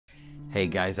Hey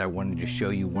guys, I wanted to show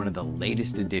you one of the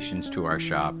latest additions to our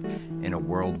shop. In a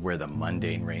world where the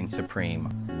mundane reigns supreme,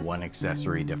 one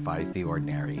accessory defies the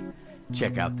ordinary.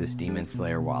 Check out this Demon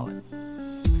Slayer wallet.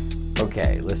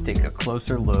 Okay, let's take a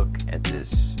closer look at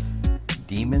this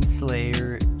Demon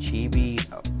Slayer Chibi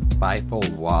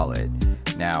bifold wallet.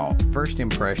 Now, first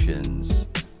impressions,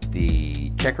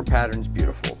 the checker pattern's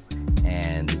beautiful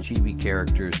and the Chibi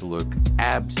characters look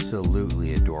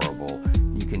absolutely adorable.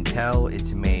 You can tell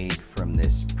it's made from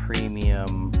this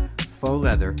premium faux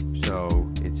leather, so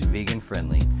it's vegan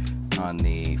friendly. On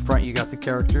the front you got the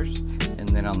characters, and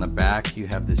then on the back you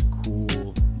have this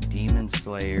cool Demon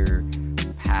Slayer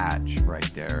patch right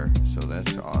there, so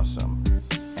that's awesome.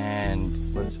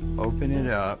 And let's open it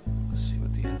up. Let's see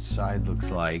what the inside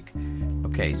looks like.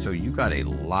 Okay, so you got a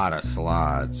lot of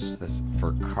slots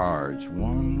for cards.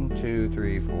 1, 2,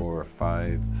 3, 4,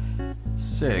 5,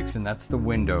 6, and that's the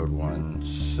windowed one.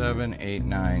 7, 8,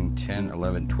 9, 10,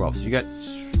 11, 12. So you got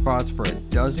spots for a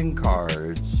dozen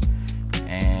cards,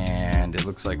 and it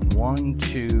looks like 1,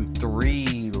 2,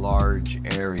 3 large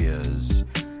areas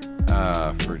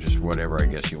for just whatever I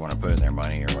guess you want to put in there,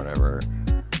 money or whatever.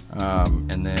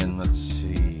 And then let's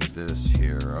see this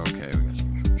here. Okay, we got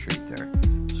some treat there.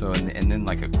 So, and then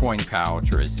like a coin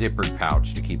pouch or a zippered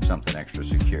pouch to keep something extra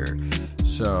secure.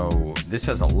 So this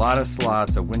has a lot of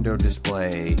slots, a window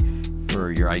display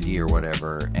for your ID or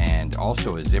whatever, and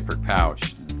also a zippered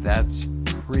pouch. That's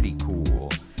pretty cool.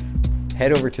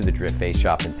 Head over to the Drift Phase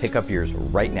shop and pick up yours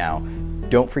right now.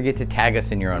 Don't forget to tag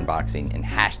us in your unboxing and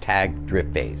hashtag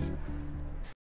Drift Phase.